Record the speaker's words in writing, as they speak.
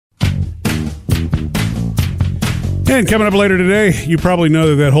And coming up later today, you probably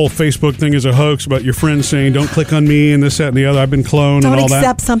know that whole Facebook thing is a hoax about your friends saying, don't click on me and this, that, and the other. I've been cloned Don't and all that. Don't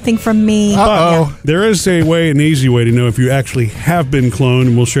accept something from me. Uh-oh. There is a way, an easy way to know if you actually have been cloned,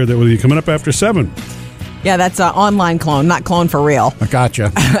 and we'll share that with you coming up after 7. Yeah, that's an online clone, not clone for real. I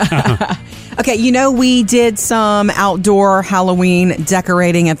gotcha. Okay, we did some outdoor Halloween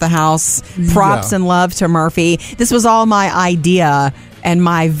decorating at the house. Props and love to Murphy. This was all my idea and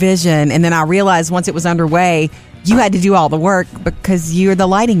my vision, and then I realized once it was underway, you had to do all the work because you're the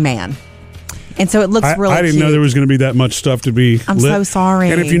lighting man. And so it looks really I didn't cute. know there was going to be that much stuff to be I'm lit. so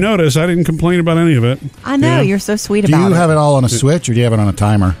sorry. And if you notice, I didn't complain about any of it. I know. You're so sweet Do about it. you have it all on a switch, or do you have it on a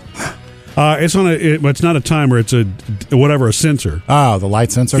timer? It's on it's not a timer. It's a sensor. Oh, the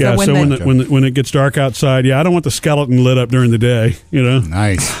light sensor? Yeah, when so when it gets dark outside, I don't want the skeleton lit up during the day,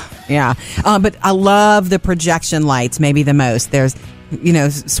 Nice. Yeah. But I love the projection lights, maybe the most. There's,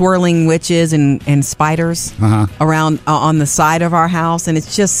 swirling witches and spiders around on the side of our house, and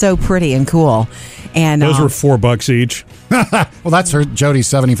it's just so pretty and cool. And those were $4 each. Well, that's Jody's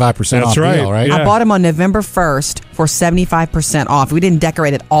 75% off right. deal, right? Yeah. I bought them on November 1st for 75% off. We didn't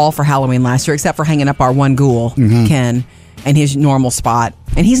decorate it all for Halloween last year, except for hanging up our one ghoul, Ken, in his normal spot.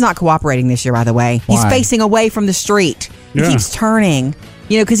 And he's not cooperating this year, by the way. Why? He's facing away from the street. He Yeah. keeps turning,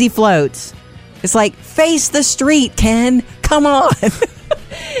 because he floats. It's like, face the street, Ken. Come on.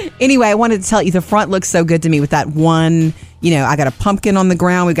 Anyway, I wanted to tell you, the front looks so good to me with that one, I got a pumpkin on the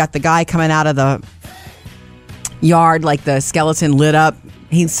ground. We got the guy coming out of the yard, like the skeleton lit up.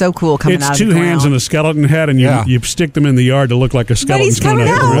 He's so cool coming out of the ground. It's 2 hands and a skeleton head, and you stick them in the yard to look like a skeleton's he's coming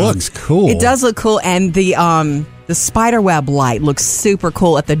out. It looks cool. It does look cool, and the spiderweb light looks super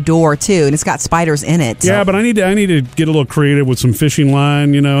cool at the door too, and it's got spiders in it. Yeah, but I need to get a little creative with some fishing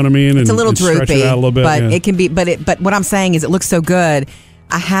line. You know what I mean? It's a little droopy, stretch it out a little bit, but yeah. it can be. But what I'm saying is, it looks so good.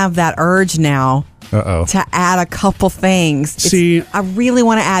 I have that urge now to add a couple things. See, I really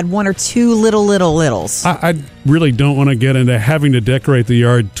want to add 1 or 2 littles. I really don't want to get into having to decorate the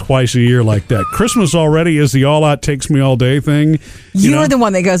yard twice a year like that. Christmas already is the all-out takes me all day thing. You're the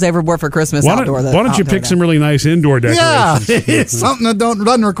one that goes overboard for Christmas outdoor. Why don't you pick some really nice indoor decorations? Yeah, it's something that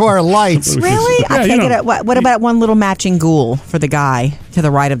doesn't require lights. Really? I can't get it. What about one little matching ghoul for the guy to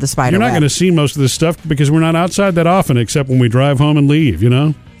the right of the spider? You're not going to see most of this stuff because we're not outside that often, except when we drive home and leave.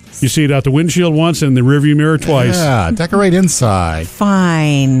 You see it out the windshield once and the rearview mirror twice. Yeah, decorate inside.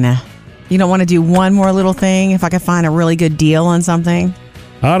 Fine. You don't want to do one more little thing? If I could find a really good deal on something?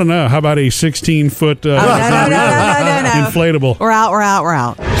 I don't know. How about a 16-foot No. inflatable? We're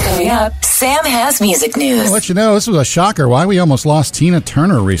out. Coming up, Sam has music news. I'll let you know, this was a shocker why we almost lost Tina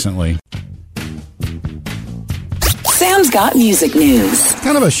Turner recently. Sam's got music news.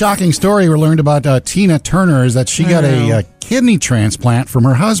 Kind of a shocking story we learned about Tina Turner is that she got a kidney transplant from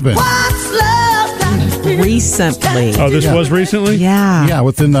her husband. Recently. Oh, this was recently? Yeah. Yeah,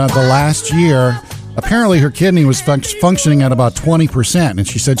 within the last year. Apparently her kidney was functioning at about 20%, and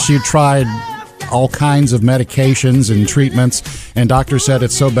she said she had tried all kinds of medications and treatments, and doctors said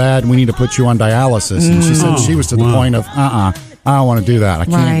it's so bad we need to put you on dialysis. And she said she was to the point of, I don't want to do that. I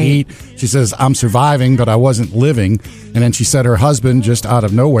can't eat. She says, I'm surviving, but I wasn't living. And then she said her husband, just out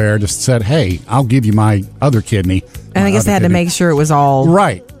of nowhere, just said, hey, I'll give you my other kidney. And I guess they had to make sure it was all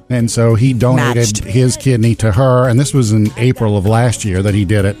right. And so he donated matched. his kidney to her, and this was in April of last year that he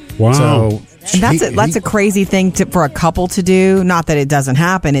did it. Wow. So And that's a crazy thing for a couple to do. Not that it doesn't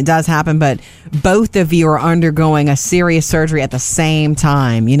happen. It does happen, but both of you are undergoing a serious surgery at the same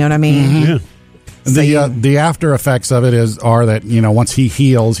time. You know what I mean? Mm-hmm. Yeah. The after effects of it are that, once he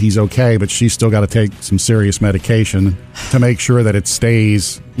heals, he's okay, but she's still got to take some serious medication to make sure that it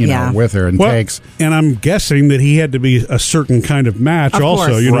stays, with her and takes. And I'm guessing that he had to be a certain kind of match Of also,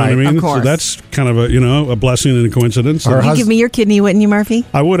 course. you know what I mean? Of course. So that's kind of a blessing and a coincidence. You'd give me your kidney, wouldn't you, Murphy?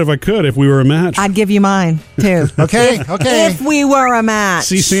 I would if I could, if we were a match. I'd give you mine, too. Okay. If we were a match.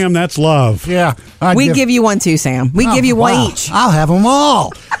 See, Sam, that's love. Yeah. We'd give you one, too, Sam. We'd give you one each. I'll have them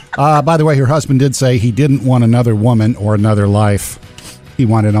all. By the way, her husband did say he didn't want another woman or another life. He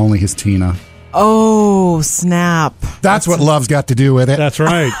wanted only his Tina. Oh, snap. That's what love's got to do with it. That's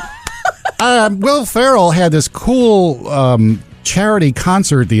right. Will Ferrell had this cool charity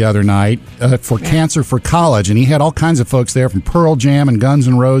concert the other night for Cancer for College, and he had all kinds of folks there from Pearl Jam and Guns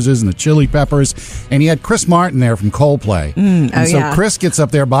N' Roses and the Chili Peppers, and he had Chris Martin there from Coldplay. And so Chris gets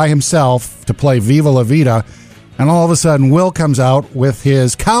up there by himself to play Viva La Vida, and all of a sudden Will comes out with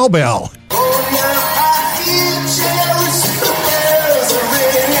his cowbell.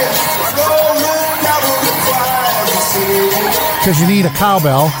 Because you need a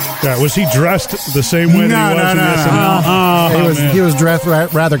cowbell Yeah, was he dressed the same way that he was in SNL? Oh, He was dressed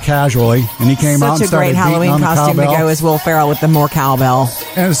rather casually, and he came out Such and a started great beating Halloween on the costume to cowbell. go as Will Ferrell with the more cowbell.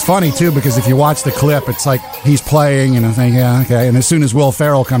 And it's funny, too, because if you watch the clip, it's like he's playing, and I think, yeah, okay. And as soon as Will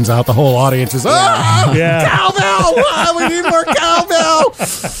Ferrell comes out, the whole audience is, Yeah. cowbell! We need more cowbell!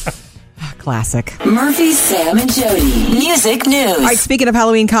 Classic. Murphy, Sam, and Jody. Music news. All right, speaking of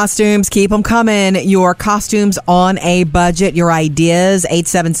Halloween costumes, keep them coming. Your costumes on a budget, your ideas,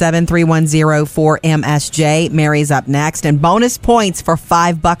 877-310-4MSJ. Mary's up next, and bonus points for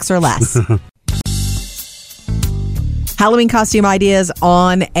 $5 or less. Halloween costume ideas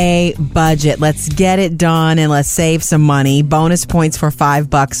on a budget. Let's get it done and let's save some money. Bonus points for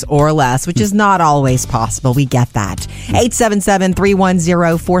 $5 or less, which is not always possible. We get that.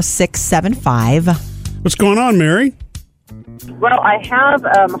 877-310-4675. What's going on, Mary? Well, I have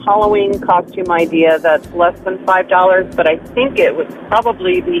a Halloween costume idea that's less than $5, but I think it would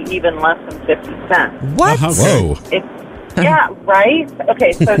probably be even less than 50 cents. What? Okay. It's, yeah, right?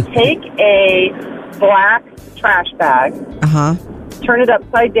 Okay, so take a black trash bag, turn it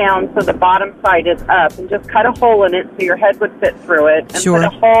upside down so the bottom side is up, and just cut a hole in it so your head would fit through it, and Sure. put a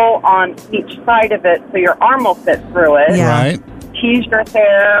hole on each side of it so your arm will fit through it. Yeah. Right? Tease your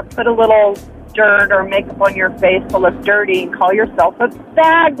hair, put a little dirt or makeup on your face to look dirty, and call yourself a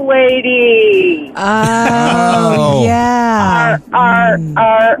bag lady. Oh, yeah.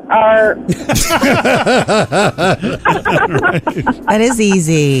 That is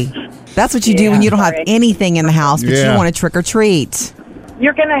easy. That's what you do when you don't have sorry. anything in the house, but you don't want to trick or treat.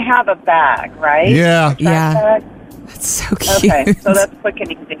 You're going to have a bag, right? Yeah. Yeah. Bag? That's so cute. Okay, so that's quick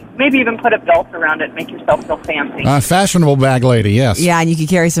and easy. Maybe even put a belt around it and make yourself feel fancy. Fashionable bag lady, yes. Yeah, and you can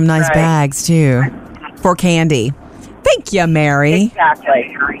carry some nice Right. bags, too, for candy. Thank you, Mary.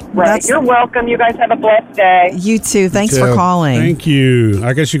 Exactly. Right. That's- You're welcome. You guys have a blessed day. You too. Thanks You for too. calling. Thank you.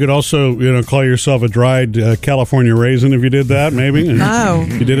 I guess you could also, call yourself a dried California raisin if you did that, maybe. Oh.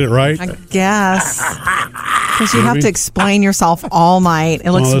 You did it right. I guess. Because you have to explain yourself all night.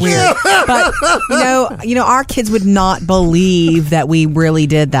 It looks that's weird. But, our kids would not believe that we really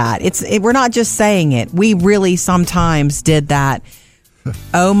did that. We're not just saying it. We really sometimes did that.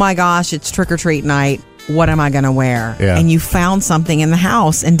 Oh, my gosh, it's trick-or-treat night. What am I going to wear? Yeah. And you found something in the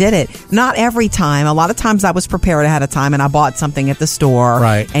house and did it. Not every time. A lot of times I was prepared ahead of time and I bought something at the store.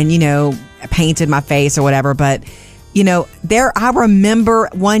 Right. And, painted my face or whatever. But, I remember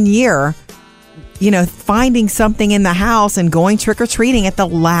one year, finding something in the house and going trick-or-treating at the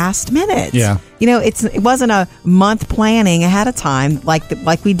last minute. Yeah. It wasn't a month planning ahead of time like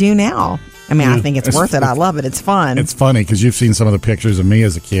we do now. I mean, I think it's worth it. I love it. It's fun. It's funny because you've seen some of the pictures of me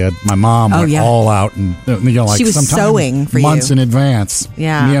as a kid. My mom went yeah. all out and She was sometimes sewing for months you. in advance.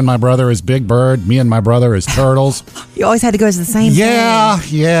 Yeah. Me and my brother as Big Bird. Me and my brother as Turtles. You always had to go to the same Yeah.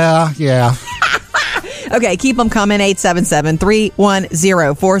 Okay, keep them coming.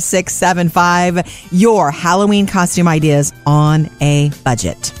 877-310-4675. Your Halloween costume ideas on a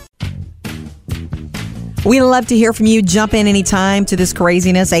budget. We'd love to hear from you. Jump in anytime to this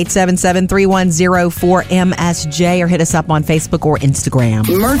craziness. 877-310-4MSJ or hit us up on Facebook or Instagram.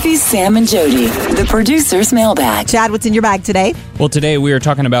 Murphy, Sam, and Jody. The producer's mailbag. Chad, what's in your bag today? Well, today we are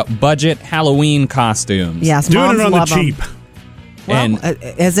talking about budget Halloween costumes. Yes, Doing moms it on the love 'em. cheap. Well, And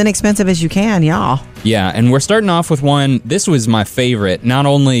as inexpensive as you can, y'all. yeah, and we're starting off with one. This was my favorite. Not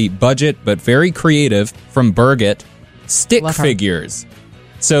only budget, but very creative from Burgett. Stick Love her. figures.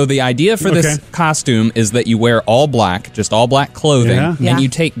 So the idea for this Okay. costume is that you wear all black, just all black clothing, Yeah. Yeah. and you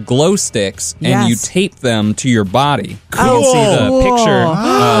take glow sticks and you Yes. tape them to your body. You Cool. can see the Cool. picture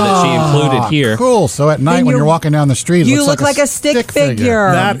that she included here. Cool. So at night Then when you're walking down the street, it You looks look like a stick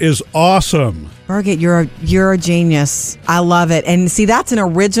figure. That is awesome. Birgit, you're a genius. I love it. And see, that's an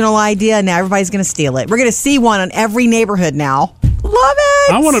original idea. Now everybody's going to steal it. We're going to see one in every neighborhood now. Love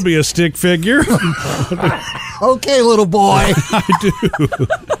it. I want to be a stick figure. Okay, little boy. I do.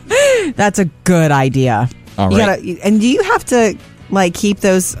 That's a good idea. All You right. and do you have to keep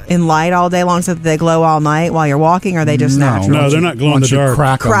those in light all day long so that they glow all night while you're walking, or are they just natural? No, they're not glow in Once the you dark.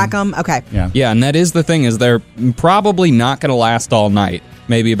 Crack Crack them. Okay. Yeah. Yeah, and that is the thing, is they're probably not going to last all night.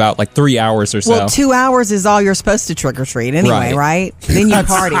 Maybe about 3 hours or so. Well, 2 hours is all you're supposed to trick or treat anyway, right? Then you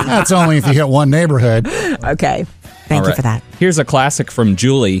party. That's only if you hit one neighborhood. Okay. Thank All you right. for that. Here's a classic from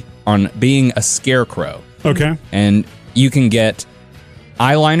Julie on being a scarecrow. Okay. And you can get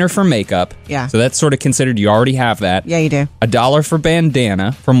eyeliner for makeup. Yeah. So that's sort of considered, you already have that. Yeah, you do. $1 for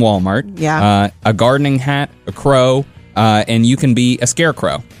bandana from Walmart. Yeah. A gardening hat, a crow, and you can be a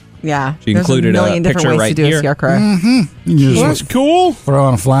scarecrow. Yeah. She included There's a million different picture ways right to do here. a scarecrow. You just That's cool. throw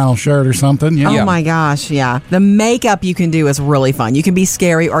on a flannel shirt or something. Yeah. Oh my gosh, yeah. The makeup you can do is really fun. You can be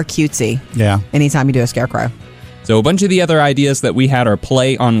scary or cutesy Yeah. anytime you do a scarecrow. So a bunch of the other ideas that we had are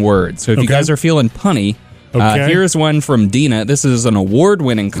play on words. So if you Okay. guys are feeling punny, Okay. here's one from Dina. This is an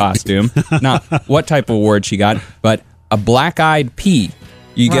award-winning costume. Not what type of award she got, but a black-eyed pea.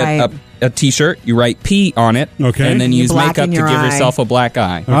 You get Right. a T-shirt, you write P on it, Okay. and then You use makeup blacken to your give eye. yourself a black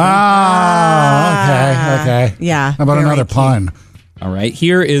eye. Okay. Yeah, How about very another cute. pun? All right,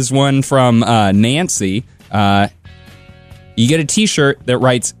 here is one from Nancy. You get a T-shirt that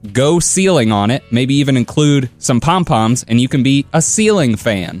writes "Go Ceiling" on it. Maybe even include some pom-poms, and you can be a ceiling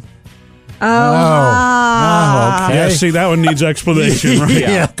fan. Oh, okay. Yeah, see, that one needs explanation, right?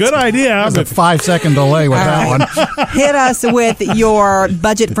 Yeah. Good idea. There's a But 5-second delay with that one. Hit us with your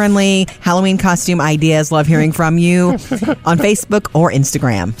budget-friendly Halloween costume ideas. Love hearing from you on Facebook or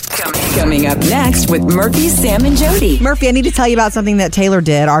Instagram. Coming up next with Murphy, Sam, and Jody. Murphy, I need to tell you about something that Taylor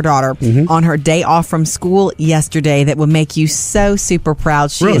did, our daughter, on her day off from school yesterday that will make you so super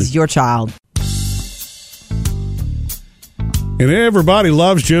proud. She Really? is your child. And everybody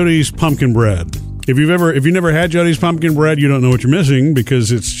loves Jody's pumpkin bread. If you never had Jody's pumpkin bread, you don't know what you're missing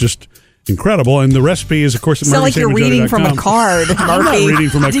because it's just incredible. And the recipe is, of course, at Sound like you're reading from a murphysamandjody.com. card, Murphy. I'm not reading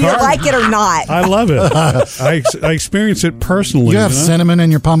from a Do card. you like it or not? I love it. I experience it personally. You have cinnamon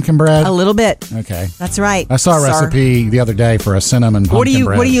in your pumpkin bread? A little bit. Okay. That's right. I saw a sir. recipe the other day for a cinnamon pumpkin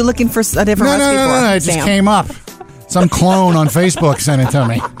bread. What are you looking for a different No, recipe for? It just Sam? came up. Some clone on Facebook sent it to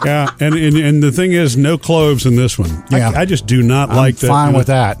me. Yeah, and the thing is, no cloves in this one. Yeah. I just do not I'm like that. fine with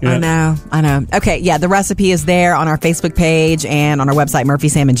that. Yeah. I know. Okay, yeah, the recipe is there on our Facebook page and on our website,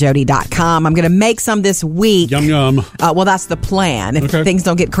 murphysamandjody.com. I'm going to make some this week. Yum, yum. Well, that's the plan. If Okay. things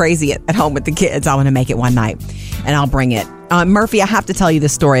don't get crazy at home with the kids, I want to make it one night, and I'll bring it. Murphy, I have to tell you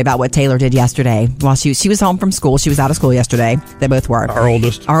this story about what Taylor did yesterday. While she was home from school. She was out of school yesterday. They both were. Our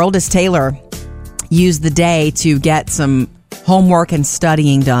oldest. Our oldest, Taylor, used the day to get some homework and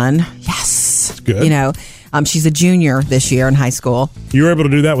studying done. Yes. That's good. You know, she's a junior this year in high school. You were able to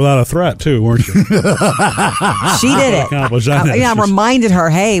do that without a threat, too, weren't you? She did it. Accomplished. I know. I reminded her,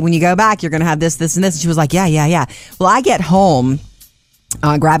 hey, when you go back, you're going to have this, this, and this. And she was like, yeah. Well, I get home,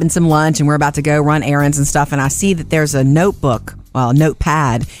 grabbing some lunch, and we're about to go run errands and stuff. And I see that there's a notebook, a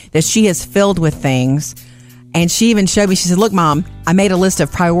notepad that she has filled with things. And she even showed me, she said, look, Mom, I made a list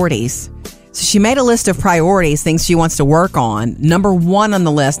of priorities. So she made a list of priorities, things she wants to work on. Number one on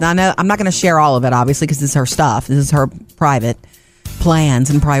the list. Now, I know I'm not going to share all of it, obviously, because this is her stuff. This is her private plans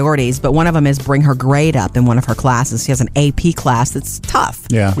and priorities. But one of them is bring her grade up in one of her classes. She has an AP class that's tough.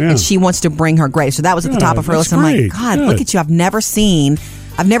 Yeah. And she wants to bring her grade. So that was at the top of her that's list. I'm like, great. God, Good. look at you. I've never seen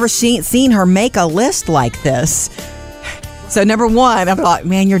her make a list like this. So number one, I thought,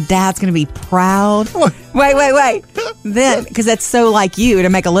 man, your dad's going to be proud. Wait. Then, because that's so like you to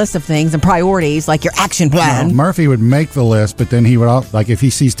make a list of things and priorities, like your action plan. Murphy would make the list, but then he would, if he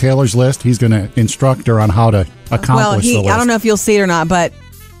sees Taylor's list, he's going to instruct her on how to accomplish the list. I don't know if you'll see it or not, but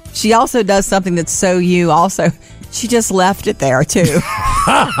she also does something that's so you also. She just left it there, too. She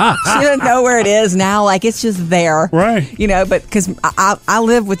doesn't know where it is now. Like, it's just there. Right. You know, but because I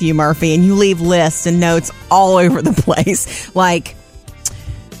live with you, Murphy, and you leave lists and notes all over the place. Like,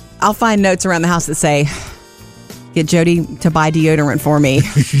 I'll find notes around the house that say, get Jody to buy deodorant for me.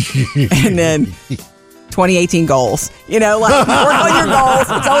 And then 2018 goals. You know, like, work on your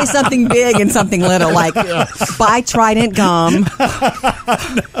goals. It's always something big and something little. Like, buy Trident gum.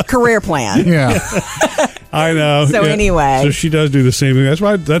 Career plan. Yeah. I know. So anyway. So she does do the same thing.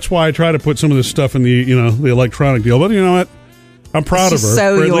 That's why I try to put some of this stuff in the electronic deal. But you know what? I'm proud It's of her. just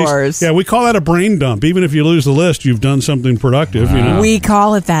so Or at least- yours. yeah, we call that a brain dump. Even if you lose the list, you've done something productive. You know. We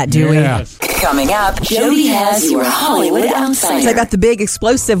call it that, do Yeah. we? Coming up, Jody has your Hollywood Outsider. So I got the big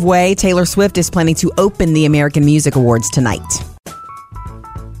explosive way Taylor Swift is planning to open the American Music Awards tonight.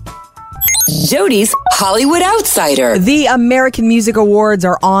 Jody's Hollywood Outsider. The American Music Awards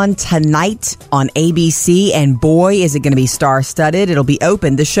are on tonight on ABC, and boy, is it going to be star-studded. It'll be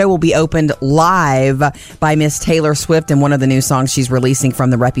opened. The show will be opened live by Miss Taylor Swift and one of the new songs she's releasing from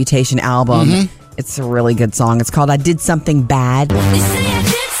the Reputation album. It's a really good song. It's called I Did Something Bad. They say I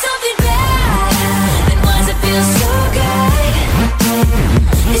did something bad, and why does it feel so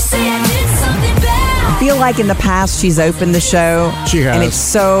good? They say I did something bad. I feel like in the past she's opened the show. She has. And it's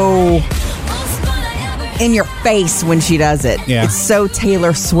so in your face when she does it. Yeah. It's so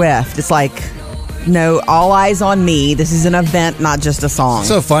Taylor Swift. It's like, no, all eyes on me. This is an event, not just a song.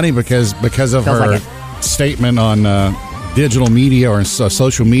 So funny because of Feels her like statement on digital media or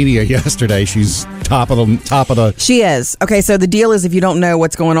social media yesterday, she's top of the. She is. Okay, so the deal is, if you don't know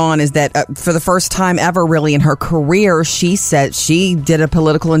what's going on, is that for the first time ever really in her career, she said she did a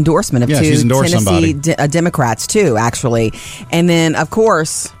political endorsement of she's two endorsed Tennessee somebody. Democrats, too, actually. And then, of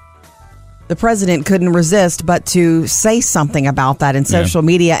course, the president couldn't resist but to say something about that in social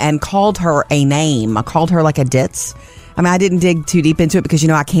media and called her a name, called her like a ditz. I mean, I didn't dig too deep into it because,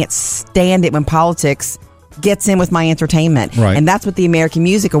 I can't stand it when politics gets in with my entertainment. Right. And that's what the American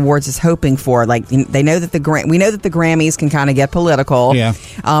Music Awards is hoping for. Like, they know that we know that the Grammys can kind of get political. Yeah.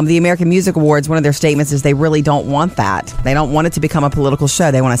 The American Music Awards, one of their statements is they really don't want that. They don't want it to become a political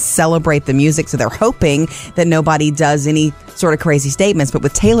show. They want to celebrate the music. So they're hoping that nobody does any sort of crazy statements. But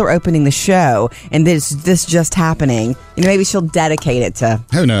with Taylor opening the show and this just happening, maybe she'll dedicate it to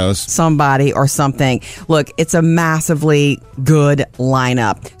Who knows? somebody or something. Look, it's a massively good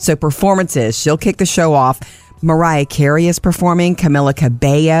lineup. So performances, she'll kick the show off. Mariah Carey is performing, Camila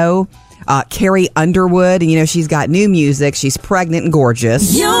Cabello, Carrie Underwood, and she's got new music. She's pregnant and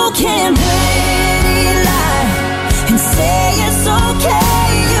gorgeous. You can play life and say it's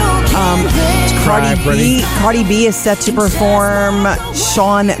okay. You can play. Cardi B is set to perform.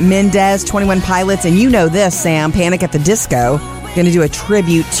 Shawn Mendes, 21 Pilots, and you know this, Sam, Panic at the Disco. Going to do a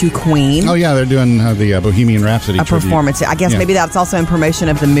tribute to Queen. Oh yeah, they're doing the Bohemian Rhapsody A tribute. performance. I guess maybe that's also in promotion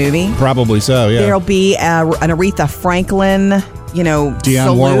of the movie. Probably so. Yeah. There'll be an Aretha Franklin, Dionne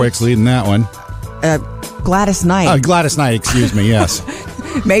salute. Warwick's leading that one. Gladys Knight. Gladys Knight, excuse me. Yes.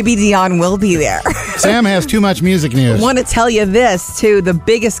 Maybe Dionne will be there. Sam has too much music news. Want to tell you this, too. The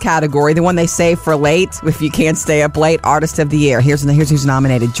biggest category, the one they save for late, if you can't stay up late, Artist of the Year. Here's who's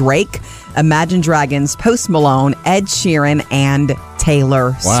nominated. Drake, Imagine Dragons, Post Malone, Ed Sheeran, and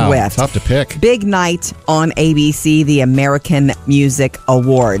Taylor Swift. Tough to pick. Big night on ABC, the American Music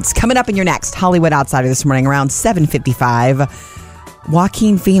Awards. Coming up in your next Hollywood Outsider this morning around 7:55.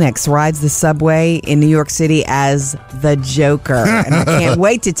 Joaquin Phoenix rides the subway in New York City as the Joker. And I can't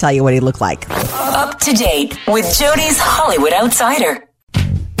wait to tell you what he looked like. Up to date with Jody's Hollywood Outsider.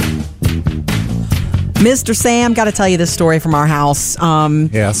 Mr. Sam, got to tell you this story from our house.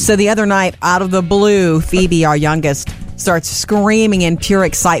 Yes. So the other night, out of the blue, Phoebe, our youngest, starts screaming in pure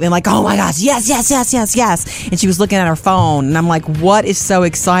excitement, like, oh my gosh, yes, yes, yes, yes, yes. And she was looking at her phone, and I'm like, what is so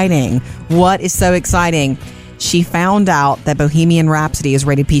exciting? What is so exciting? She found out that Bohemian Rhapsody is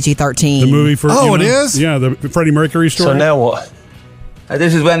rated PG-13. The movie for it is? Yeah, the Freddie Mercury story. So now what?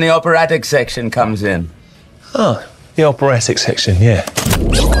 This is when the operatic section comes in. Oh, the operatic section, yeah.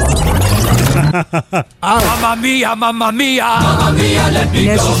 Mamma mia, mamma mia, mamma mia, let me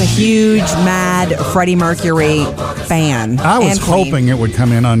go. She's a huge, mad Freddie Mercury fan. I was and Queen. hoping it would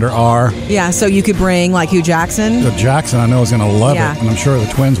come in under R. Yeah, so you could bring, like, Hugh Jackson. The Jackson, I know, is going to love Yeah. it, and I'm sure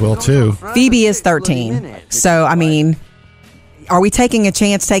the twins will too. Phoebe is 13. So, I mean, are we taking a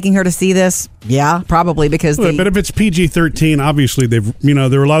chance taking her to see this? Yeah, probably, because But if it's PG-13, obviously there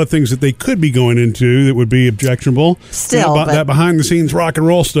are a lot of things that they could be going into that would be objectionable. Still, but- that behind-the-scenes rock and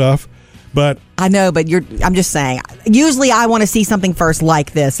roll stuff. But I know, but I'm just saying. Usually, I want to see something first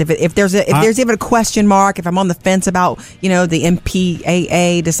like this. If there's even a question mark, if I'm on the fence about the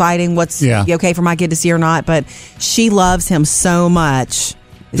MPAA deciding what's okay for my kid to see or not, but she loves him so much.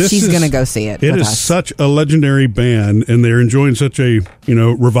 She's going to go see it. It with is us. such a legendary band, and they're enjoying such a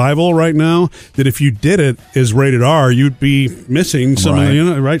revival right now that if you did it as rated R, you'd be missing some of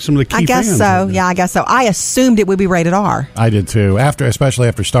the some of the key. I guess fans so. right now. Yeah, I guess so. I assumed it would be rated R. I did too. Especially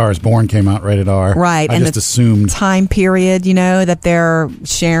after Star is Born came out rated R. Right. I and just the assumed. time period, that they're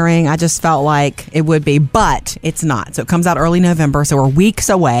sharing, I just felt like it would be, but it's not. So it comes out early November, so we're weeks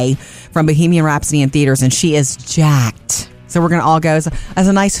away from Bohemian Rhapsody in theaters, and she is jacked. So we're going to all go as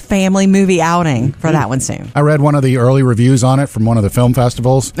a nice family movie outing for that one soon. I read one of the early reviews on it from one of the film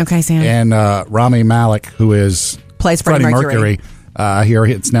festivals. Okay, Sam. And Rami Malek, who plays Freddie Mercury. Here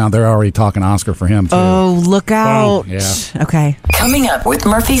it's now they're already talking Oscar for him too. Oh, look out. Yeah. Okay. Coming up with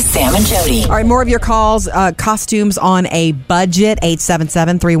Murphy, Sam, and Jody. All right, more of your calls. Costumes on a budget,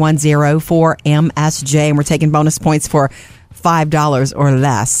 877-310-4MSJ. And we're taking bonus points for $5 or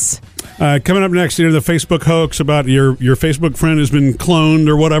less. Coming up next, the Facebook hoax about your Facebook friend has been cloned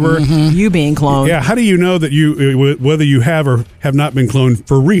or whatever. Mm-hmm. You being cloned. Yeah, how do you know that whether you have or have not been cloned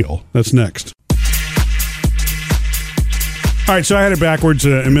for real? That's next. All right, so I had it backwards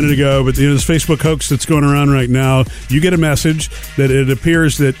a minute ago, but this Facebook hoax that's going around right now, you get a message that it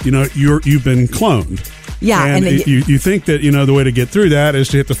appears that you've been cloned. Yeah, and you think that the way to get through that is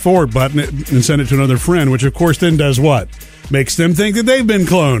to hit the forward button and send it to another friend, which of course then does what? Makes them think that they've been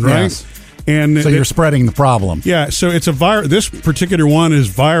cloned, right? Yes. And so you're spreading the problem. Yeah, so it's a this particular one is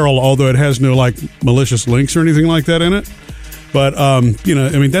viral, although it has no malicious links or anything like that in it. But,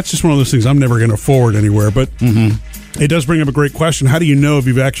 that's just one of those things I'm never going to forward anywhere. But it does bring up a great question. How do you know if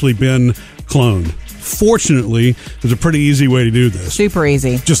you've actually been cloned? Fortunately, there's a pretty easy way to do this. Super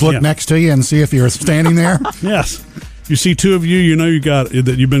easy. Just look next to you and see if you're standing there. Yes. You see two of you, you know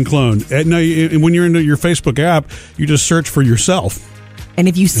that you've been cloned. And when you're into your Facebook app, you just search for yourself. And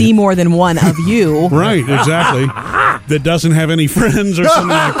if you see more than one of you. Right, exactly. That doesn't have any friends or something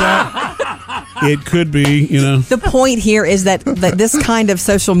like that. It could be, The point here is that this kind of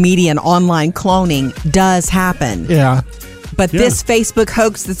social media and online cloning does happen. Yeah. But this Facebook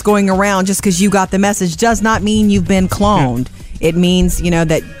hoax that's going around just because you got the message does not mean you've been cloned. Yeah. It means,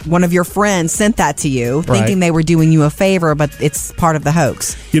 that one of your friends sent that to you thinking they were doing you a favor, but it's part of the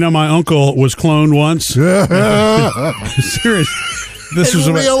hoax. My uncle was cloned once. Serious. This was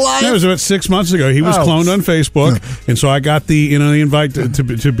about 6 months ago. He was cloned on Facebook, and so I got the invite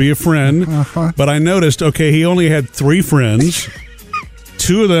to be a friend. But I noticed, he only had 3 friends.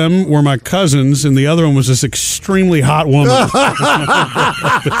 2 of them were my cousins, and the other one was this extremely hot woman.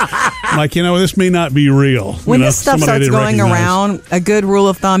 This may not be real. When this stuff starts going around, a good rule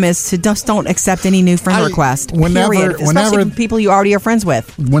of thumb is to just don't accept any new friend request. Period. Especially people you already are friends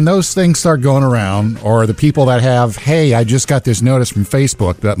with. When those things start going around, or the people that have, hey, I just got this notice from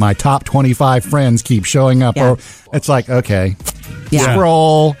Facebook that my top 25 friends keep showing up, or it's like, okay. Yeah.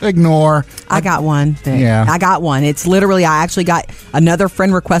 Scroll, ignore. I got one. Yeah. I got one. It's literally, I actually got another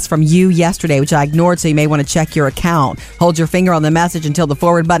friend request from you yesterday, which I ignored, so you may want to check your account. Hold your finger on the message until the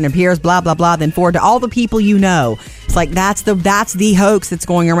forward button appears, blah, blah, blah, then forward to all the people you know. It's like, that's the hoax that's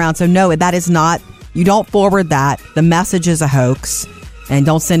going around. So no, that is not, you don't forward that. The message is a hoax. And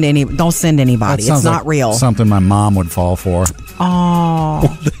don't send anybody. It's not real. Something my mom would fall for. Oh.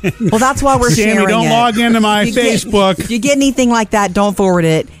 Well, that's why we're sharing Sammy, don't log into my Facebook. If you get anything like that, don't forward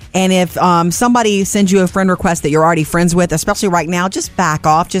it. And if somebody sends you a friend request that you're already friends with, especially right now, just back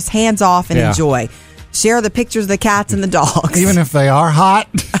off. Just hands off and enjoy. Share the pictures of the cats and the dogs. Even if they are hot.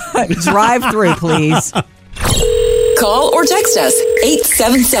 Drive through, please. Call or text us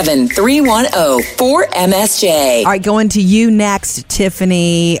 877-310-4MSJ. All right, going to you next,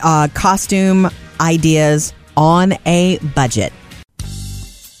 Tiffany. Costume ideas on a budget.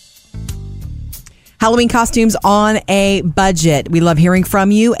 Halloween costumes on a budget. We love hearing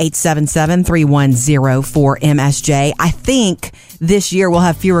from you. 877-310-4MSJ. I think this year we'll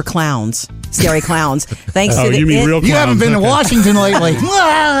have fewer clowns. Scary clowns. Thanks to the you mean It. real clowns? You haven't been to Washington lately.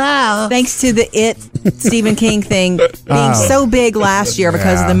 Thanks to the It Stephen King thing being so big last year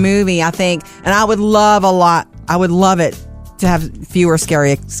because of the movie, I think. And I would love it to have fewer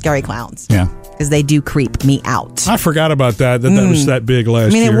scary clowns. Yeah. Because they do creep me out. I forgot about that was that big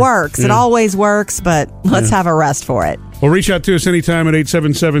last year. I mean, it works. Yeah. It always works, but let's have a rest for it. Well, reach out to us anytime at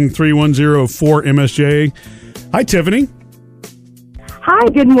 877-310-4MSJ. Hi, Tiffany. Hi,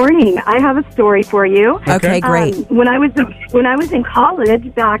 good morning. I have a story for you. Okay, great. When I was in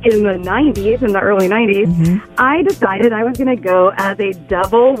college back in the early 90s, I decided I was going to go as a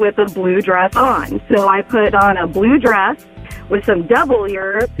devil with a blue dress on. So I put on a blue dress with some devil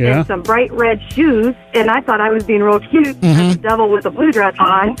ears and some bright red shoes, and I thought I was being real cute as a devil with a blue dress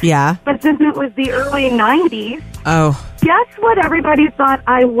on. Yeah. But since it was the early 90s, guess what everybody thought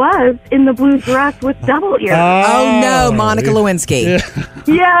I was in the blue dress with devil ears? Oh no, Monica Lewinsky.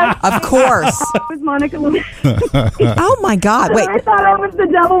 Yes. Of course. It was Monica Lewinsky. Oh my God, wait. I thought I was the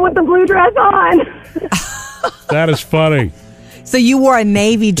devil with the blue dress on. That is funny. So you wore a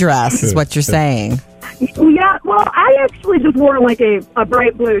navy dress, is what you're saying. Yeah, well, I actually just wore like a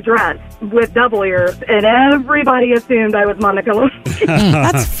bright blue dress with double ears, and everybody assumed I was Monica Lewinsky.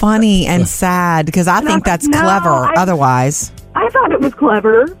 That's funny and sad because I think that's clever otherwise. I thought it was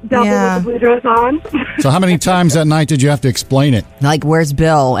clever, double with the blue dress on. So how many times that night did you have to explain it? Like, where's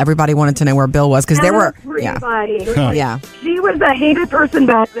Bill? Everybody wanted to know where Bill was because there were... Everybody. Yeah. She was a hated person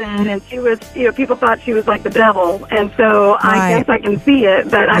back then, and she was, people thought she was like the devil, and so I guess I can see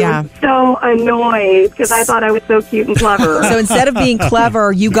it, but I was so annoyed because I thought I was so cute and clever. So instead of being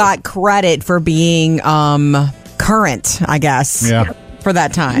clever, you got credit for being current, I guess. Yeah. For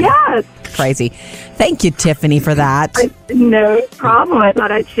that time. Yes. Crazy. Thank you, Tiffany, for that. No problem. I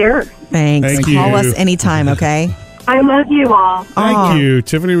thought I'd share. Thanks. Thank Call you. us anytime, okay? I love you all. Thank you,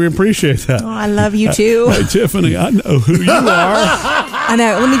 Tiffany. We appreciate that. Oh, I love you too. Hey, Tiffany, I know who you are. I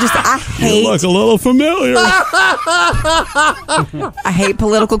know. Let me just, You look a little familiar. I hate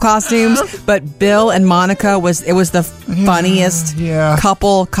political costumes, but Bill and Monica was the funniest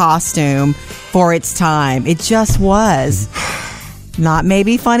couple costume for its time. It just was. Not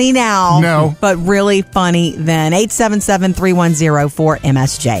maybe funny now. No. But really funny then.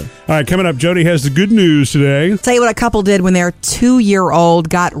 877-310-4MSJ. All right, coming up, Jody has the good news today. Tell you what a couple did when their 2-year-old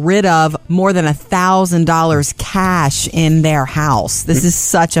got rid of more than $1,000 cash in their house. This is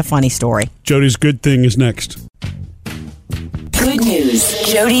such a funny story. Jody's good thing is next. Good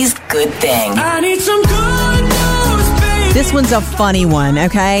news. Jody's good thing. I need some good news, baby. This one's a funny one,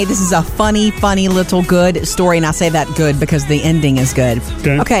 okay? This is a funny little good story, and I say that good because the ending is good.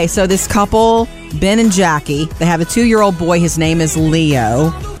 Okay, so this couple, Ben and Jackie, they have a 2-year-old boy. His name is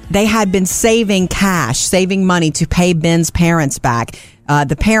Leo. They had been saving money to pay Ben's parents back.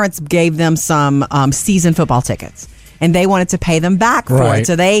 The parents gave them some season football tickets, and they wanted to pay them back for it.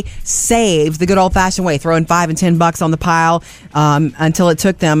 So they saved the good old-fashioned way, throwing $5 and $10 on the pile until it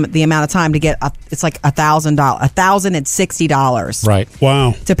took them the amount of time to get, it's like $1,060. Right.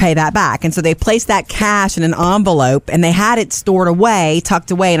 Wow. To pay that back. And so they placed that cash in an envelope, and they had it stored away,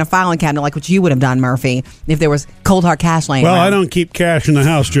 tucked away in a filing cabinet, like what you would have done, Murphy, if there was cold hard cash laying around. Well, I don't keep cash in the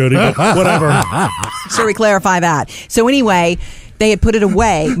house, Jody, but whatever. Should we clarify that? So anyway, they had put it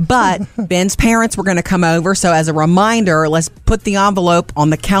away, but Ben's parents were going to come over. So as a reminder, let's put the envelope on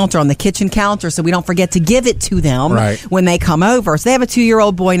the counter, on the kitchen counter, so we don't forget to give it to them when they come over. So they have a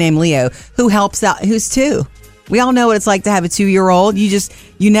 2-year-old boy named Leo who helps out, who's 2. We all know what it's like to have a 2-year-old.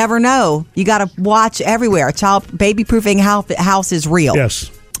 You never know. You got to watch everywhere. Baby-proofing house is real.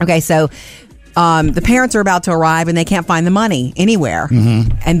 Yes. Okay, so the parents are about to arrive, and they can't find the money anywhere.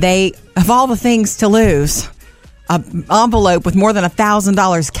 Mm-hmm. And they, of all the things to lose, an envelope with more than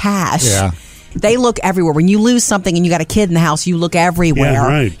 $1,000 cash. Yeah. They look everywhere. When you lose something and you got a kid in the house, you look everywhere. Yeah,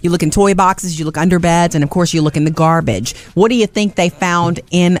 right. You look in toy boxes, you look under beds, and of course you look in the garbage. What do you think they found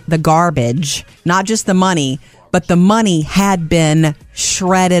in the garbage? Not just the money, but the money had been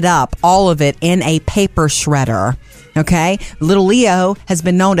shredded up, all of it in a paper shredder. Okay? Little Leo has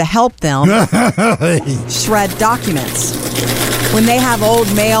been known to help them shred documents. When they have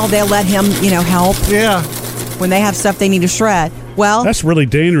old mail, they'll let him, help. Yeah. When they have stuff they need to shred. Well, that's really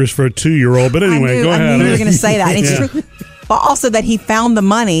dangerous for a 2-year-old. But anyway, go ahead. I knew you were going to say that. It's true. But also that he found the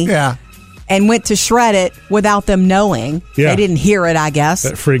money and went to shred it without them knowing. Yeah. They didn't hear it, I guess.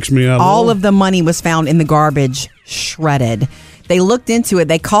 That freaks me out. All of the money was found in the garbage, shredded. They looked into it.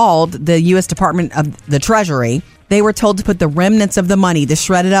 They called the U.S. Department of the Treasury. They were told to put the remnants of the money, the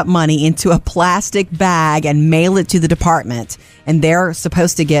shredded up money, into a plastic bag and mail it to the department. And they're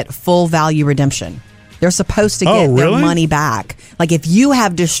supposed to get full value redemption. They're supposed to get their money back. Like if you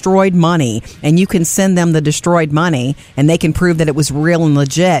have destroyed money and you can send them the destroyed money and they can prove that it was real and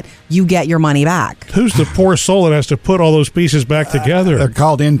legit, you get your money back. Who's the poor soul that has to put all those pieces back together? They're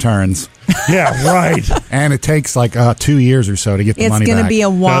called interns. Yeah, right. And it takes like 2 years or so to get the money back. It's going to be a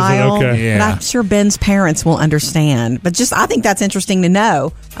while. Okay. Yeah. And I'm sure Ben's parents will understand. But I think that's interesting to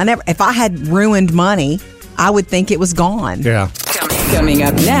know. If I had ruined money, I would think it was gone. Yeah. Coming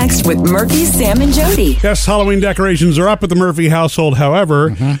up next with Murphy, Sam, and Jody. Yes, Halloween decorations are up at the Murphy household.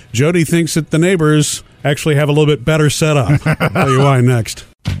 However, Jody thinks that the neighbors actually have a little bit better setup. I'll tell you why next.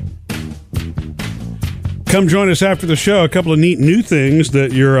 Come join us after the show. A couple of neat new things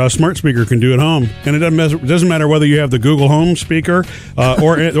that your smart speaker can do at home. And it doesn't matter whether you have the Google Home speaker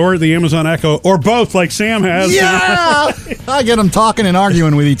or the Amazon Echo or both like Sam has. Yeah! I get them talking and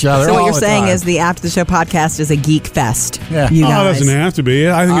arguing with each other. So what you're the saying time. is the After the Show podcast is a geek fest. Yeah. You Oh, it guys. doesn't have to be.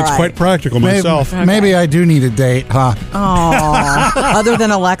 I think it's quite practical myself. Maybe I do need a date, huh? Oh, other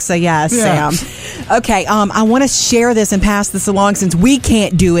than Alexa, yes, Yeah. Sam. Okay, I want to share this and pass this along since we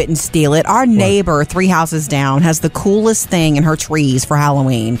can't do it and steal it. Our neighbor, 3 houses down, has the coolest thing in her trees for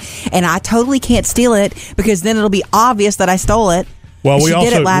Halloween, and I totally can't steal it because then it'll be obvious that I stole it. Well, she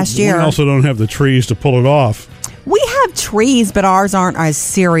did it last year. We also don't have the trees to pull it off. We have trees, but ours aren't as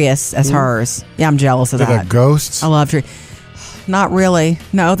serious as hers. Yeah, I'm jealous of They're that. the ghosts? I love trees. Not really.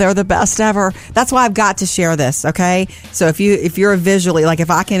 No, they're the best ever. That's why I've got to share this, okay? So if you're visually, like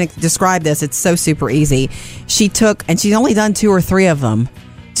if I can describe this, it's so super easy. She took, and she's only done 2 or 3 of them.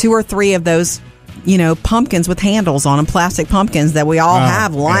 2 or 3 of those, pumpkins with handles on them, plastic pumpkins that we all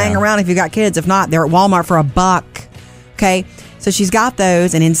have lying around if you got kids. If not, they're at Walmart for $1. Okay? So she's got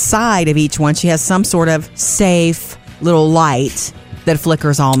those, and inside of each one, she has some sort of safe little light that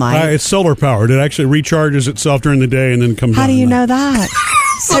flickers all night. It's solar powered. It actually recharges itself during the day and then comes on. How do you know that?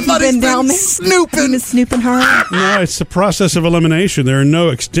 Have you been down there? Snooping. Have you been snooping her? No, it's the process of elimination. There are no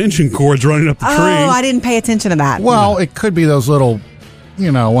extension cords running up the tree. Oh, I didn't pay attention to that. Well, it could be those little,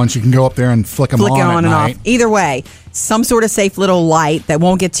 ones you can go up there and flick them Flick it on on at and night. off. Either way, some sort of safe little light that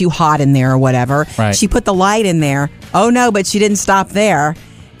won't get too hot in there or whatever. Right. She put the light in there. Oh, no, but she didn't stop there.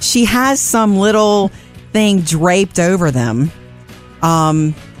 She has some little thing draped over them.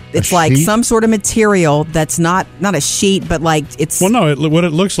 It's A like sheet? some sort of material that's not a sheet, but like it's Well, no. What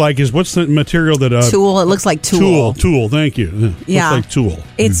it looks like is what's the material that tulle. It looks like tulle. Tulle. Thank you. Yeah. Looks like tulle.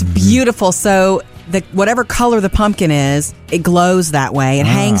 It's beautiful. So whatever color the pumpkin is, it glows that way. It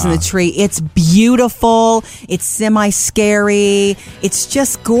hangs in the tree. It's beautiful. It's semi-scary. It's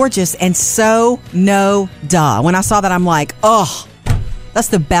just gorgeous. And so, no duh. When I saw that, I'm like, oh, that's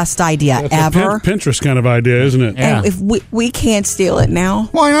the best idea That's ever. a Pinterest kind of idea, isn't it? And if we can't steal it now.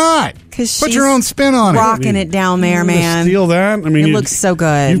 Why not? Because Put your own spin on it. rocking it down there, You wanna man. Steal that? I mean, It looks so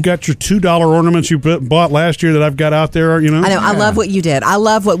good. You've got your $2 ornaments you bought last year that I've got out there. You know. I know. I love what you did. I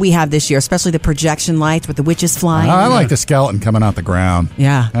love what we have this year, especially the projection lights with the witches flying. I like the skeleton coming out the ground.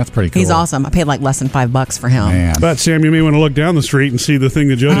 Yeah. That's pretty cool. He's awesome. I paid like less than $5 for him. Man. But Sam, you may want to look down the street and see the thing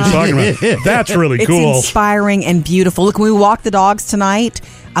that Jody's talking about. That's really It's cool. inspiring and beautiful. Look, when we walk the dogs tonight,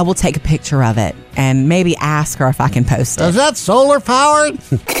 I will take a picture of it and maybe ask her if I can post it. Is that solar powered?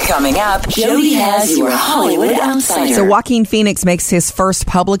 Coming up, Jody has your Hollywood Outsider. So Joaquin Phoenix makes his first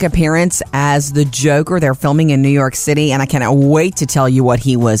public appearance as the Joker. They're filming in New York City, and I cannot wait to tell you what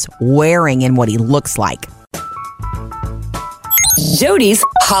he was wearing and what he looks like. Jody's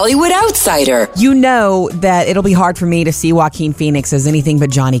Hollywood Outsider. You know that it'll be hard for me to see Joaquin Phoenix as anything but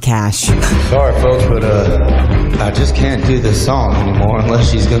Johnny Cash. Sorry, folks, but I just can't do this song anymore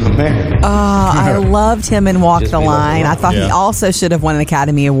unless she's gonna marry me. I loved him in Walk Just the be like, Line. I thought he yeah. also should have won an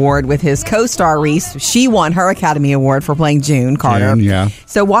Academy Award with his co-star Reese. She won her Academy Award for playing June Carter. June, yeah.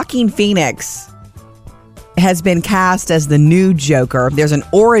 So Joaquin Phoenix has been cast as the new Joker. There's an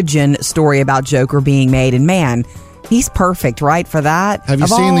origin story about Joker being made, and man, he's perfect, right, for that? Have you of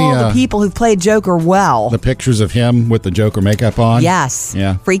seen all the, the people who've played Joker well? The pictures of him with the Joker makeup on? Yes.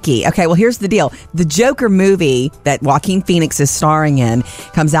 Yeah. Freaky. Okay, well, here's the deal. The Joker movie that Joaquin Phoenix is starring in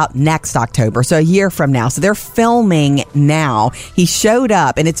comes out next October, so a year from now. So they're filming now. He showed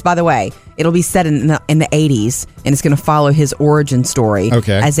up, and it's, by the way, it'll be set in the 80s, and it's going to follow his origin story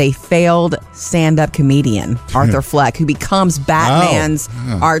as a failed stand-up comedian, Arthur Fleck, who becomes Batman's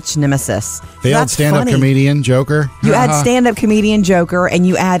arch nemesis. Failed stand-up comedian, Joker? You add stand-up comedian Joker, and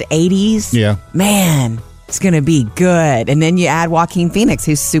you add 80s. Yeah. Man, it's going to be good. And then you add Joaquin Phoenix,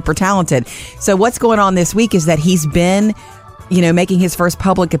 who's super talented. So what's going on this week is that he's been, making his first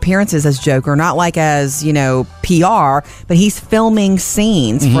public appearances as Joker, not like as, PR, but he's filming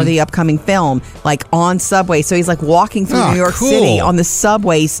scenes for the upcoming film, like on subway. So he's like walking through New York City on the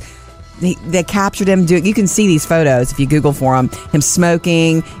subways. They captured him doing. You can see these photos if you Google for him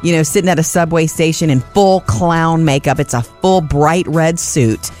smoking, sitting at a subway station in full clown makeup. It's a full bright red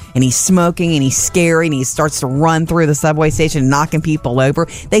suit, and he's smoking, and he's scary, and he starts to run through the subway station, knocking people over.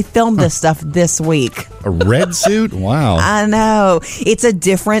 They filmed this stuff this week. A red suit? Wow. I know. It's a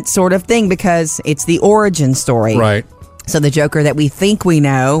different sort of thing because it's the origin story. Right. So the Joker that we think we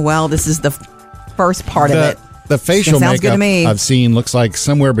know, well, this is the first part of it. The facial sounds good to makeup me. I've seen looks like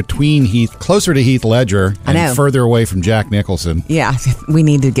somewhere between closer to Heath Ledger I know. and further away from Jack Nicholson. Yeah, we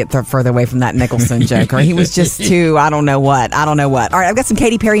need to get further away from that Nicholson Joker. He was just too, I don't know what. All right, I've got some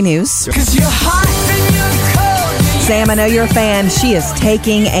Katy Perry news. Cause you're hot and you're cold. Sam, I know you're a fan. She is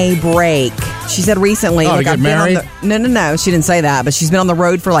taking a break. She said recently, to get married? No, she didn't say that, but she's been on the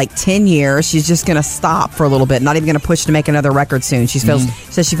road for like 10 years. She's just going to stop for a little bit, not even going to push to make another record soon. She says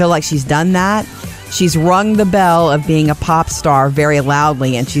she feels like she's done that. She's rung the bell of being a pop star very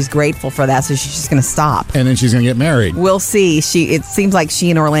loudly, and she's grateful for that, so she's just going to stop. And then she's going to get married. We'll see. It seems like she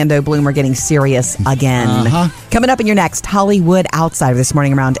and Orlando Bloom are getting serious again. Coming up in your next Hollywood Outsider this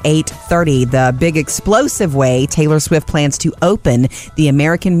morning around 8:30, the big explosive way Taylor Swift plans to open the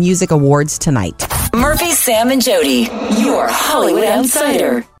American Music Awards tonight. Murphy, Sam, and Jody, your Hollywood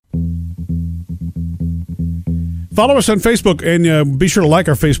Outsider. Follow us on Facebook, and be sure to like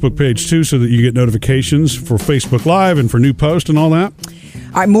our Facebook page, too, so that you get notifications for Facebook Live and for new posts and all that.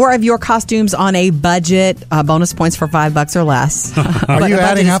 All right, more of your costumes on a budget. Bonus points for $5 or less. Are you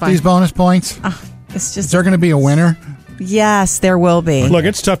adding up these bonus points? It's just, is there going to be a winner? Yes, there will be. Look,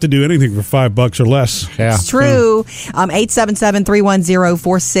 it's tough to do anything for $5 or less. Yeah, it's true.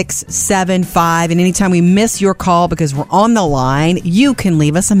 877-310-4675. And anytime we miss your call because we're on the line, you can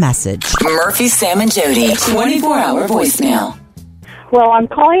leave us a message. Murphy, Sam, and Jody, 24-hour voicemail. Well, I'm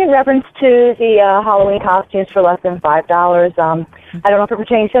calling in reference to the Halloween costumes for less than $5. I don't know if it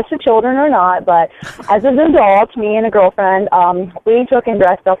pertains just to children or not, but as an adult, me and a girlfriend, we took and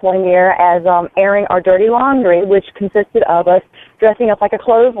dressed up one year as airing our dirty laundry, which consisted of us dressing up like a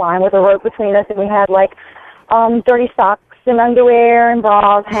clothesline with a rope between us, and we had like dirty socks and underwear and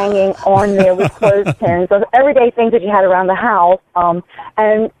bras hanging on there with clothespins. Those everyday things that you had around the house.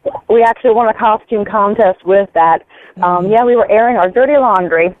 And we actually won a costume contest with that. Yeah, we were airing our dirty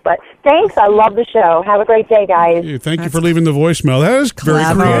laundry. But thanks. I love the show. Have a great day, guys. Thank you for leaving the voicemail. That is very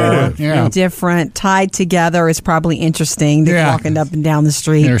creative. Yeah. Different, tied together is probably interesting. They're walking up and down the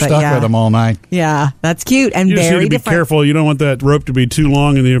street. You're stuck with them all night. Yeah, that's cute and You just very need to be different. careful. You don't want that rope to be too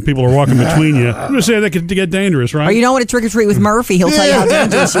long and people are walking between you. I'm going to say that could get dangerous, right? Or you don't want to trick or treat with Murphy. He'll tell you how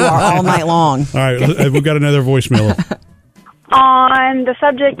dangerous you are all night long. All right, we've got another voicemail. On the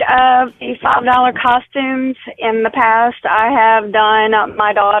subject of the $5 costumes, in the past, I have done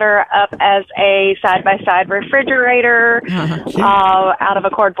my daughter up as a side-by-side refrigerator out of a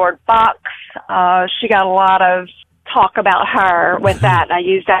cardboard box. She got a lot of talk about her with that. I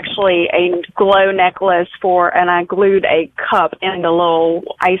used actually a glow necklace and I glued a cup in the little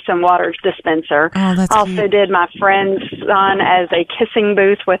ice and water dispenser. Oh, that's also cute. did my friend's son as a kissing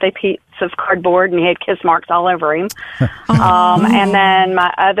booth with a piece of cardboard, and he had kiss marks all over him. And then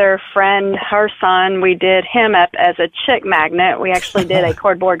my other friend, her son, we did him up as a chick magnet. We actually did a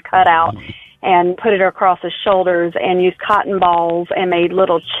cardboard cutout and put it across his shoulders and used cotton balls and made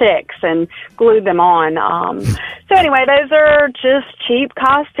little chicks and glued them on. So anyway, those are just cheap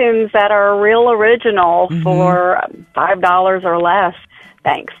costumes that are real original for $5 or less.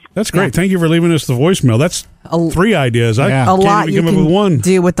 Thanks. That's great. Thank you for leaving us the voicemail. That's 3 ideas. I A can't lot even you come up with can one.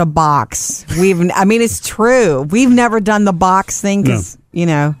 do with the box. I mean, it's true. We've never done the box thing because,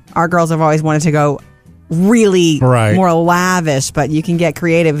 our girls have always wanted to go really more lavish, but you can get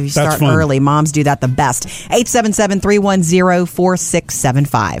creative if you That's start fun. early. Moms do that the best.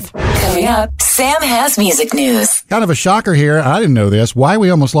 877-310-4675. Coming up, Sam has music news. Kind of a shocker here. I didn't know this. Why we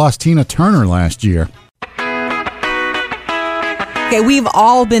almost lost Tina Turner last year. Okay, we've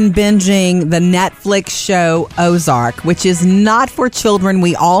all been binging the Netflix show Ozark, which is not for children.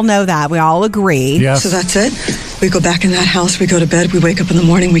 We all know that. We all agree. So that's it? We go back in that house, we go to bed, we wake up in the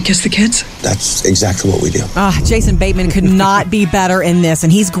morning, we kiss the kids? That's exactly what we do. Jason Bateman could not be better in this,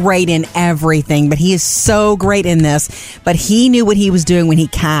 and he's great in everything, but he is so great in this. But he knew what he was doing when he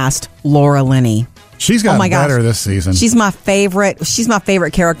cast Laura Linney. She's gotten better this season. She's my favorite. She's my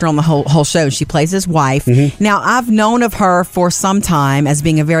favorite character on the whole show. She plays his wife. Now, I've known of her for some time as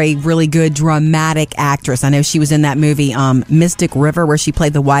being a really good dramatic actress. I know she was in that movie Mystic River, where she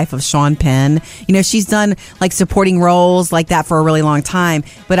played the wife of Sean Penn. She's done like supporting roles like that for a really long time.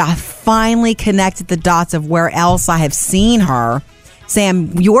 But I finally connected the dots of where else I have seen her.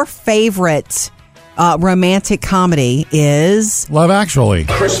 Sam, your favorite romantic comedy is Love Actually.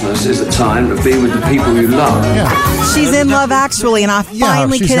 Christmas is a time to be with the people you love. She's in Love Actually, and I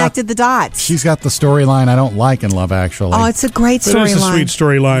finally connected the dots. She's got the storyline I don't like in Love Actually. Oh, it's a great storyline. It's a sweet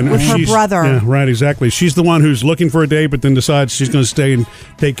storyline. With her brother. Yeah, right, exactly. She's the one who's looking for a date, but then decides she's going to stay and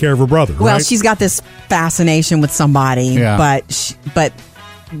take care of her brother. Well, right? she's got this fascination with somebody, but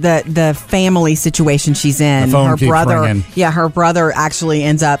the family situation she's in, The phone her keeps brother, ringing. her brother actually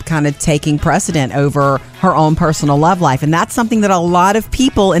ends up kind of taking precedent over her own personal love life, and that's something that a lot of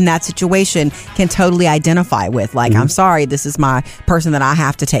people in that situation can totally identify with. Like, I'm sorry, this is my person that I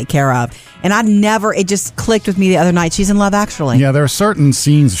have to take care of, and it just clicked with me the other night. She's in Love Actually. Yeah, there are certain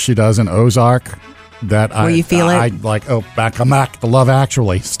scenes she does in Ozark that Where you feel it? I like. Oh, come back to Love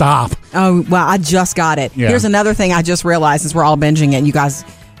Actually. Stop. Oh, well, I just got it. Yeah. Here's another thing I just realized as we're all binging it. You guys,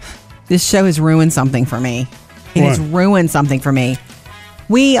 this show has ruined something for me. It has ruined something for me.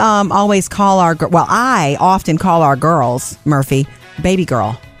 We always call I often call our girls, Murphy, baby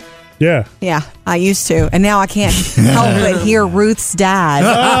girl. Yeah. Yeah, I used to. And now I can't help but hear Ruth's dad.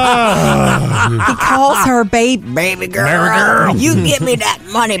 He calls her baby girl. You give me that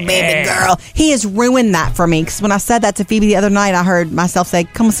money, baby girl. He has ruined that for me. Because when I said that to Phoebe the other night, I heard myself say,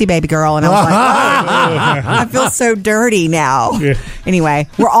 come and see baby girl. And I was like, I feel so dirty now. Yeah. Anyway,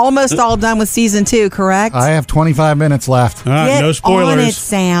 we're almost all done with season 2, correct? I have 25 minutes left. Get no spoilers. on it,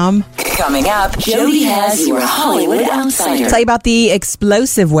 Sam. Coming up, Jody has your Hollywood Outsider. Tell you about the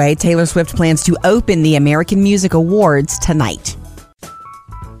explosive way Taylor Swift plans to open the American Music Awards tonight.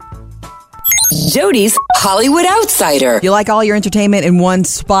 Jody's Hollywood Outsider. You like all your entertainment in one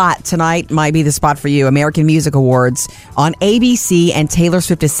spot. Tonight might be the spot for you. American Music Awards on ABC, and Taylor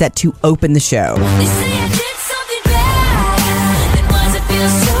Swift is set to open the show.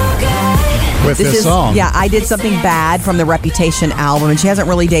 With this song. Yeah, I Did Something Bad from the Reputation album, and she hasn't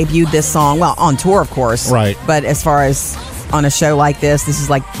really debuted this song. Well, on tour, of course. Right. But as far as on a show like this is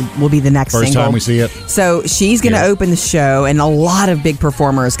will be the next First single. time we see it. So she's going to open the show, and a lot of big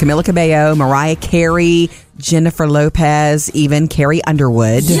performers: Camila Cabello, Mariah Carey, Jennifer Lopez, even Carrie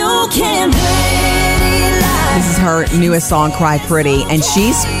Underwood. You can play This is her newest song, Cry Pretty, and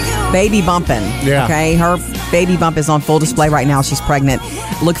she's baby bumping. Yeah. Okay, her baby bump is on full display right now. She's pregnant.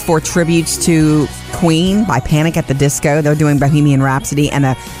 Look for tributes to Queen by Panic at the Disco. They're doing Bohemian Rhapsody and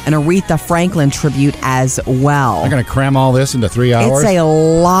an Aretha Franklin tribute as well. They're going to cram all this into 3 hours? It's a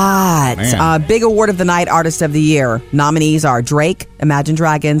lot. Big Award of the Night Artist of the Year. Nominees are Drake, Imagine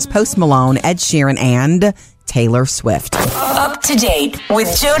Dragons, Post Malone, Ed Sheeran, and Taylor Swift. Up to date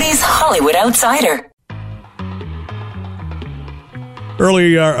with Jody's Hollywood Outsider.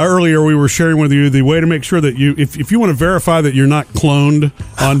 Earlier, we were sharing with you the way to make sure that you, if you want to verify that you're not cloned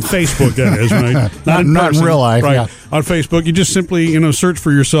on Facebook, that is, right? Not in real life, right? yeah. On Facebook, you just simply, search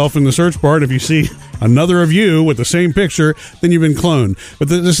for yourself in the search bar. And if you see another of you with the same picture, then you've been cloned. But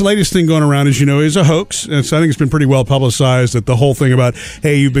this latest thing going around, as you know, is a hoax. And so I think it's been pretty well publicized that the whole thing about,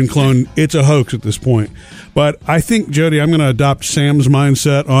 hey, you've been cloned, it's a hoax at this point. But I think, Jody, I'm going to adopt Sam's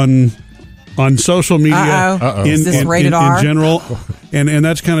mindset on social media Is this rated R? in general, and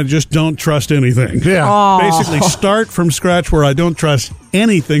that's kind of just don't trust anything. Yeah. Basically, start from scratch where I don't trust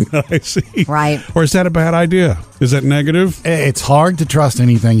anything that I see. Right. Or is that a bad idea? Is that negative? It's hard to trust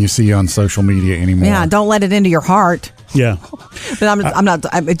anything you see on social media anymore. Yeah, don't let it into your heart. Yeah. But I'm not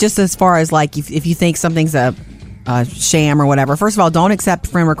just as far as like if you think something's a sham or whatever. First of all, don't accept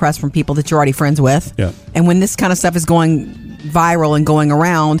friend requests from people that you're already friends with. Yeah. And when this kind of stuff is going viral and going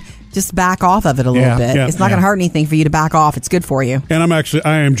around, just back off of it a little bit. It's not going to hurt anything for you to back off. It's good for you. And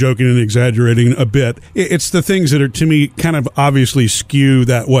I am joking and exaggerating a bit. It's the things that are, to me, kind of obviously skew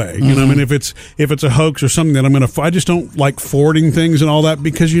that way. You know, I mean, if it's a hoax or something that I just don't like forwarding things and all that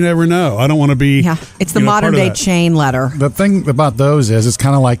because you never know. I don't want to be. Yeah, it's the modern day chain letter. The thing about those is it's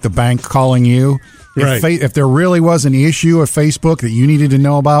kind of like the bank calling you. Right. If there really was an issue of Facebook that you needed to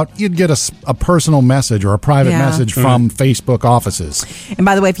know about, you'd get a personal message or a private message from Facebook offices. And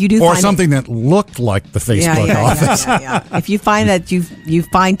by the way, if you do or something that looked like the Facebook office. If you find that you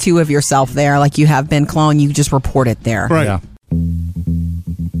find two of yourself there, like you have been cloned, you just report it there. Right. Yeah.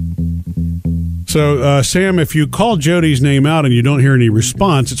 So, Sam, if you call Jody's name out and you don't hear any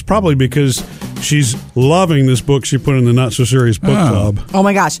response, it's probably because she's loving this book she put in the Not So Serious Book Club. Oh,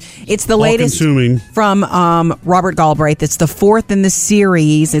 my gosh. It's the latest consuming. From Robert Galbraith. It's the fourth in the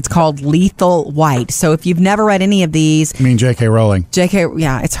series. It's called Lethal White. So if you've never read any of these... You mean J.K. Rowling?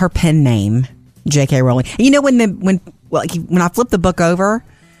 It's her pen name, J.K. Rowling. And you know, when I flip the book over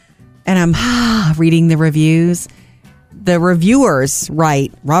and I'm reading the reviews... The reviewers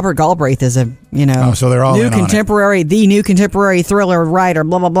write Robert Galbraith is so they're all the new contemporary thriller writer,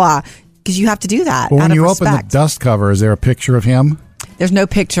 blah blah blah. Because you have to do that. Well, when you open the dust cover, is there a picture of him? There's no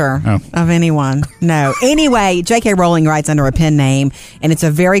picture of anyone. No. Anyway, J.K. Rowling writes under a pen name, and it's a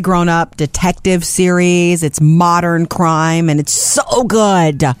very grown up detective series. It's modern crime, and it's so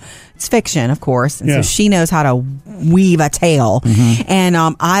good. It's fiction, of course. And so she knows how to weave a tale. Mm-hmm. And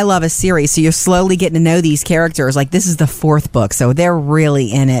I love a series. So you're slowly getting to know these characters. Like, this is the fourth book, so they're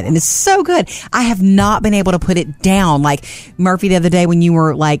really in it. And it's so good. I have not been able to put it down. Like, Murphy, the other day when you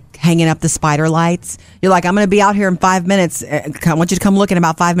were, like, hanging up the spider lights, you're like, I'm going to be out here in 5 minutes. I want you to come look in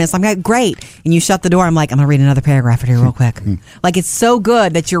about 5 minutes. I'm like, great. And you shut the door. I'm like, I'm going to read another paragraph here real quick. Like, it's so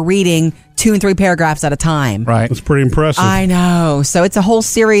good that you're reading 2 and 3 paragraphs at a time. Right. That's pretty impressive. I know. So it's a whole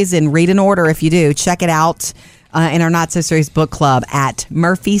series, and read in order if you do. Check it out in our Not So Serious Book Club at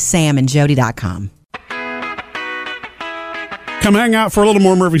murphysamandjody.com. Come hang out for a little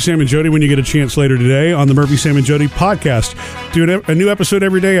more Murphy, Sam, and Jody when you get a chance later today on the Murphy, Sam, and Jody podcast. Do a new episode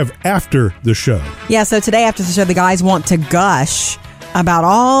every day of After the Show. Yeah, so today after the show, the guys want to gush about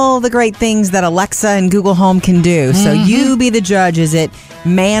all the great things that Alexa and Google Home can do. So you be the judge. Is it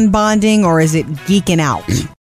man bonding or is it geeking out?